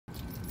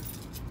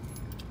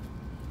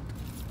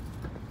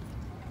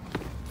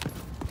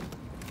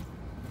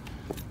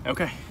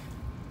Okay,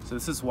 so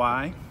this is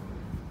why.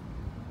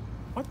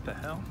 What the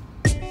hell?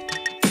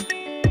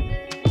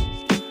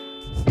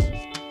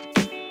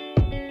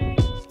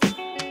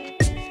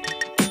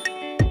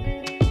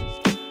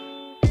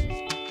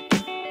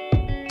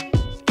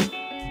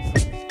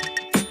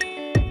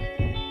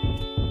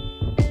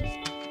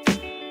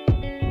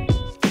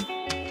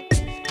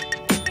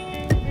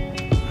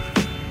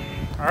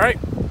 All right,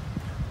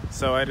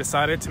 so I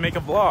decided to make a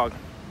vlog,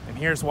 and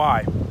here's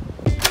why.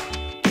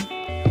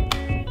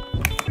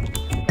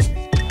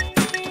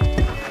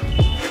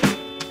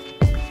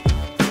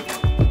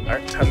 All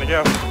right, time to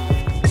go.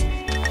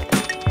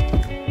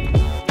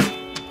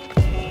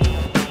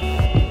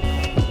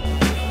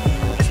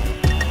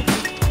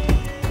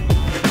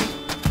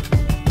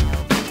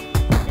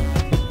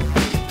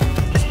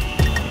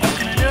 Oh,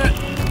 can I do it?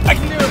 I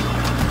can do it.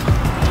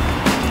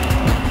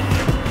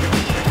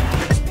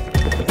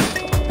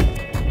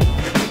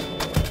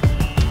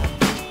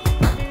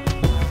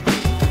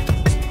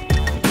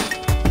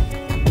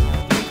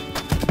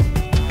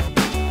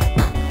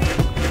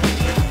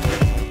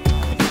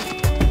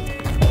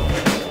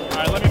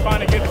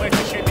 Find a good place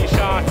to shoot these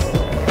shots.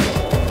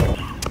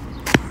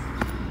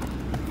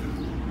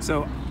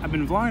 So I've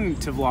been wanting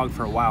to vlog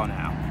for a while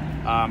now.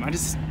 I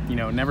just,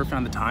 never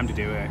found the time to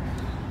do it.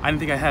 I didn't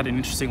think I had an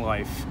interesting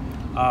life.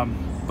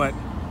 But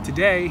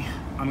today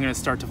I'm gonna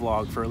start to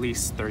vlog for at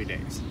least 30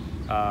 days.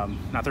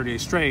 Not 30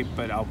 days straight,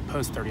 but I'll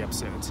post 30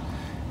 episodes.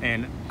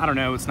 And I don't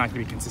know, it's not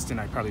gonna be consistent,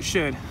 I probably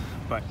should,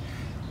 but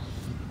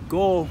the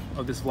goal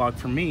of this vlog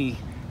for me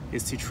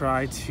is to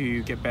try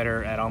to get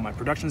better at all my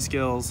production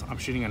skills. I'm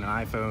shooting on an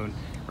iPhone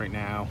right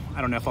now.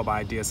 I don't know if I'll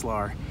buy a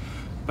DSLR,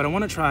 but I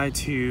wanna try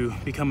to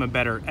become a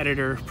better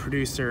editor,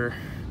 producer,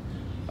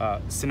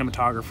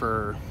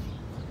 cinematographer,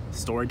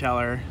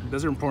 storyteller.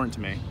 Those are important to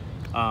me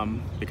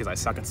because I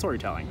suck at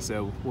storytelling.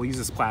 So we'll use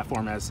this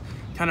platform as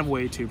kind of a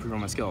way to improve on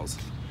my skills.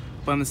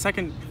 But on the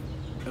second,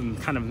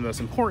 kind of the most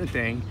important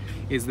thing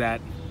is that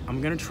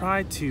I'm gonna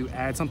try to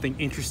add something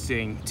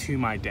interesting to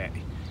my day.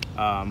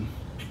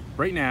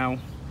 Right now,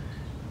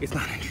 it's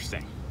not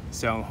interesting.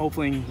 So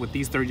hopefully with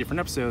these 30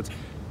 different episodes,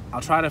 I'll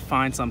try to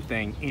find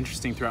something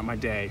interesting throughout my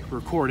day,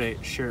 record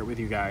it, share it with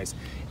you guys,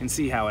 and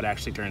see how it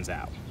actually turns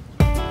out.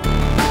 See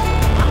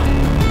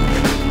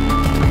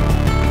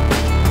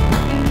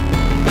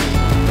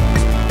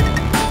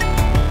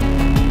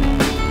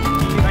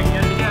if I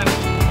can get it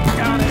again.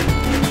 Got it.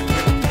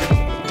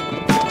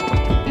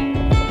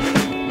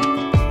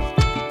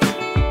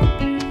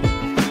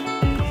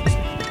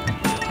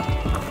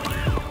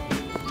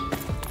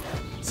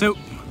 So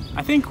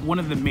I think one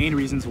of the main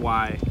reasons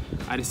why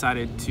I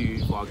decided to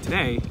vlog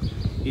today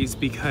is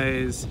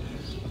because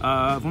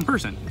of one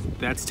person.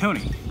 That's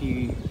Tony.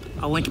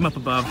 I'll link him up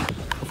above.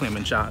 Hopefully I'm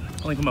in shot.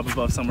 I'll link him up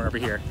above somewhere over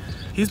here.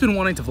 He's been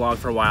wanting to vlog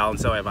for a while, and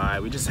so have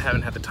I. We just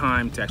haven't had the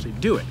time to actually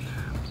do it.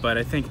 But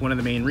I think one of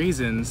the main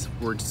reasons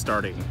we're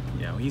starting,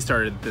 he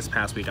started this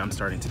past week, I'm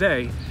starting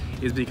today,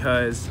 is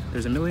because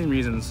there's a million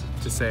reasons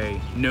to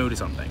say no to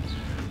something.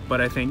 But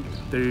I think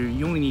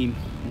you only need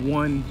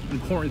one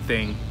important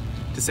thing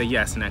to say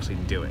yes and actually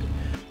do it.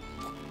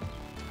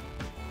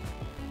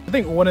 I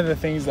think one of the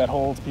things that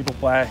holds people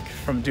back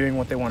from doing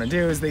what they want to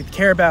do is they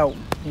care about,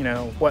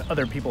 what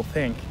other people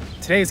think.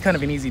 Today is kind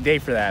of an easy day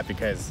for that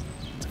because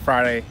it's a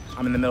Friday,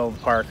 I'm in the middle of the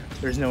park,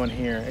 there's no one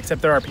here,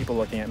 except there are people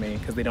looking at me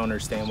because they don't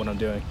understand what I'm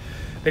doing.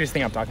 They just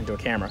think I'm talking to a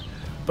camera.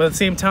 But at the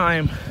same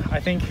time, I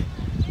think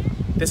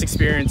this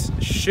experience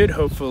should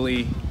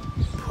hopefully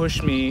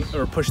push me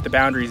or push the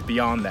boundaries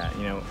beyond that.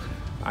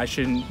 I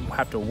shouldn't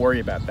have to worry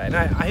about that. And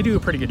I do a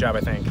pretty good job,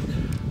 I think,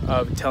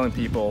 of telling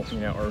people,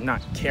 or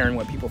not caring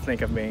what people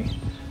think of me,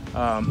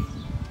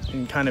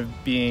 and kind of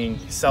being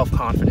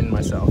self-confident in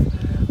myself.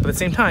 But at the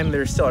same time,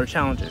 there still are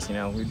challenges,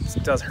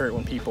 it does hurt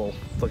when people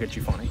look at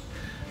you funny.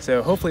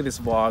 So hopefully this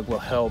vlog will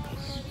help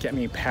get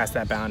me past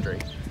that boundary.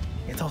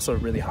 It's also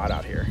really hot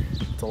out here.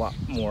 It's a lot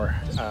more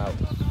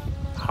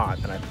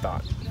hot than I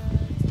thought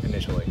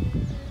initially.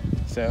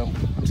 So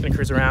I'm just gonna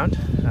cruise around.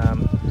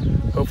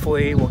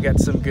 Hopefully we'll get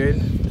some good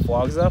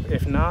vlogs up.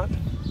 If not,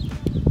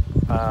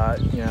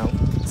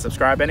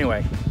 subscribe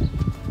anyway.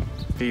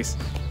 Peace.